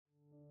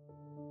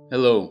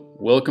Hello,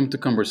 welcome to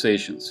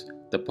Conversations,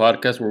 the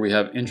podcast where we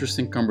have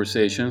interesting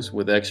conversations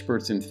with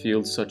experts in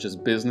fields such as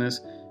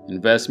business,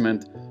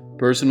 investment,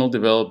 personal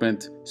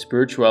development,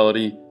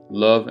 spirituality,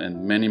 love,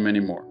 and many, many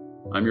more.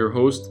 I'm your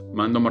host,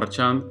 Mando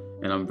Marchand,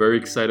 and I'm very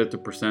excited to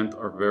present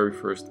our very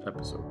first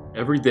episode.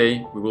 Every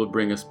day, we will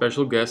bring a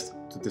special guest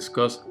to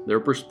discuss their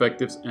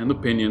perspectives and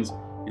opinions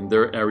in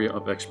their area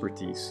of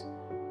expertise.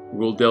 We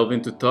will delve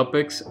into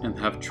topics and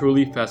have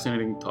truly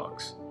fascinating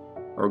talks.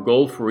 Our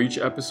goal for each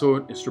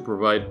episode is to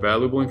provide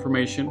valuable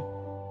information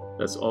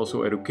that's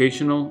also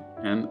educational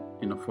and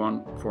in a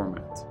fun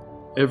format.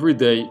 Every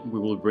day, we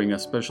will bring a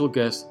special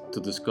guest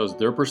to discuss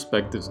their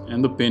perspectives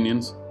and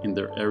opinions in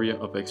their area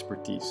of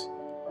expertise.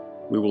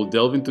 We will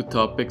delve into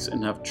topics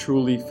and have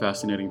truly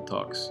fascinating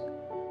talks.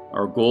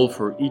 Our goal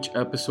for each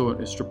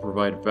episode is to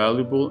provide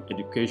valuable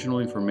educational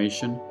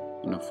information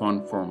in a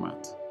fun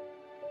format.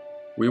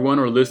 We want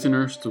our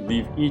listeners to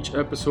leave each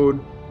episode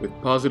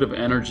with positive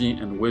energy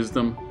and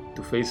wisdom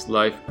to face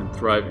life and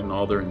thrive in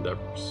all their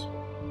endeavors.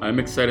 I'm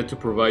excited to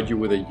provide you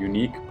with a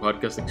unique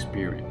podcast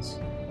experience.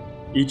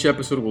 Each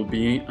episode will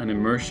be an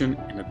immersion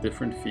in a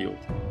different field.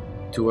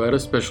 To add a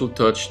special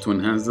touch to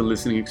enhance the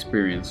listening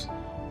experience,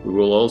 we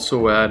will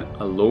also add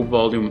a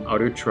low-volume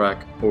audio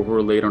track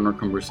overlaid on our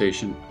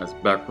conversation as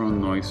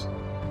background noise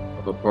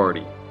of a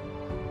party.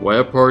 Why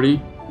a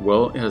party?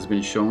 Well, it has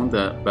been shown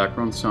that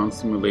background sound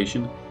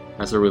stimulation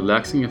has a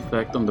relaxing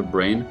effect on the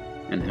brain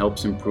and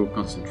helps improve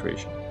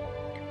concentration.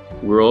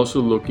 We're also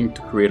looking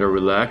to create a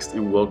relaxed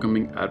and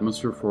welcoming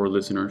atmosphere for our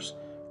listeners,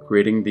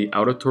 creating the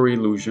auditory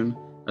illusion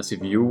as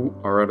if you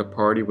are at a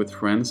party with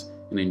friends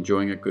and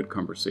enjoying a good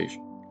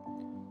conversation.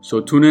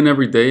 So tune in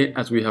every day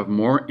as we have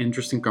more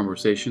interesting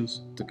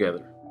conversations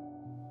together.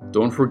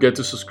 Don't forget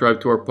to subscribe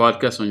to our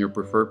podcast on your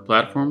preferred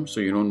platform so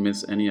you don't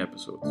miss any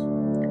episodes.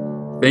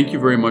 Thank you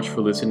very much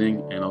for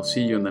listening, and I'll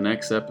see you in the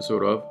next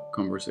episode of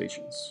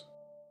Conversations.